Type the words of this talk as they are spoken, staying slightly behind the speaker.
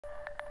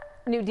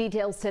New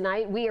details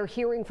tonight. We are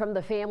hearing from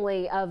the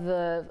family of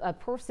a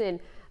person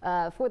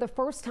for the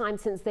first time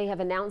since they have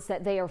announced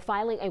that they are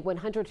filing a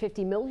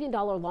 $150 million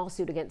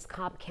lawsuit against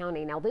Cobb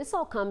County. Now, this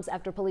all comes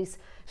after police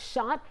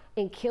shot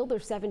and killed their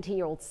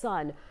 17-year-old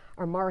son.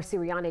 Mara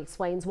Siriani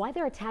explains why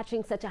they're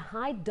attaching such a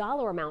high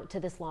dollar amount to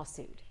this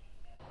lawsuit.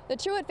 The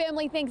Truitt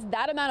family thinks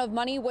that amount of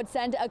money would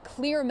send a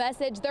clear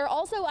message. They're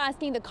also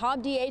asking the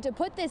Cobb DA to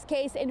put this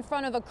case in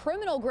front of a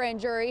criminal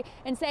grand jury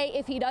and say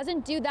if he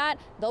doesn't do that,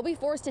 they'll be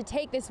forced to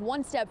take this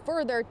one step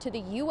further to the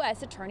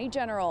U.S. Attorney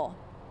General.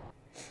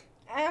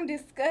 I am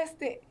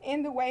disgusted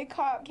in the way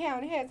Cobb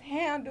County has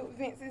handled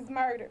Vince's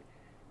murder.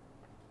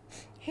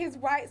 His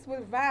rights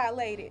were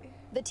violated.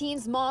 The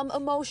teen's mom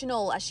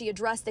emotional as she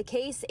addressed the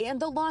case and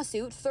the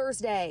lawsuit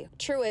Thursday.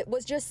 Truitt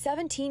was just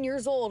 17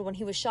 years old when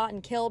he was shot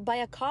and killed by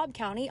a Cobb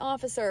County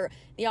officer.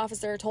 The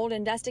officer told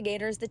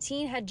investigators the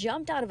teen had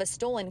jumped out of a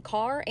stolen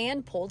car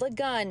and pulled a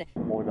gun.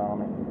 Boy got on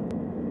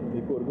me.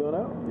 He pulled a gun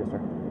out? Yes,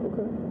 sir.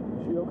 Okay.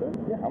 Is she okay?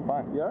 Yeah, I'm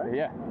fine. You all right?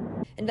 Yeah.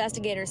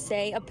 Investigators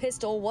say a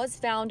pistol was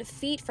found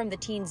feet from the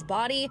teen's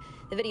body.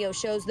 The video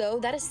shows, though,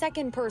 that a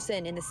second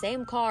person in the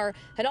same car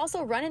had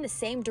also run in the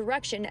same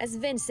direction as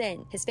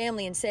Vincent. His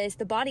family insists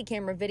the body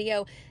camera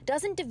video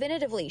doesn't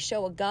definitively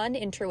show a gun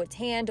in Truitt's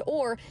hand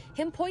or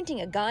him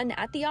pointing a gun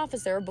at the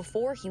officer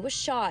before he was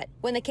shot.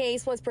 When the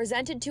case was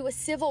presented to a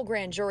civil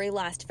grand jury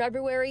last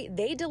February,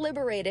 they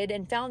deliberated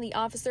and found the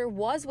officer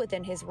was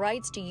within his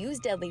rights to use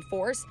deadly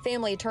force.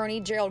 Family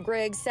attorney Gerald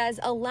Griggs says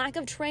a lack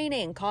of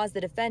training caused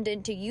the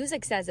defendant to use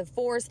excessive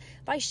force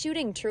by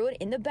shooting Truitt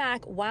in the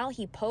back while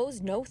he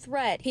posed no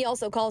threat. He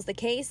also calls the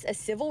case a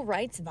civil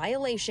rights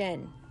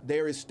violation.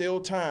 There is still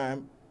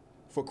time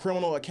for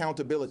criminal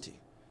accountability.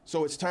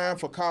 So it's time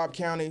for Cobb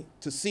County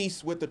to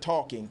cease with the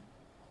talking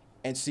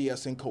and see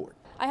us in court.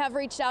 I have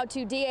reached out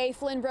to DA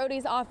Flynn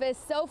Brody's office.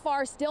 So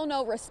far, still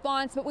no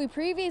response, but we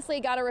previously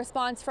got a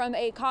response from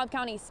a Cobb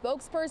County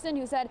spokesperson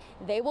who said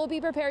they will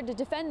be prepared to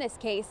defend this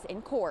case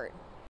in court.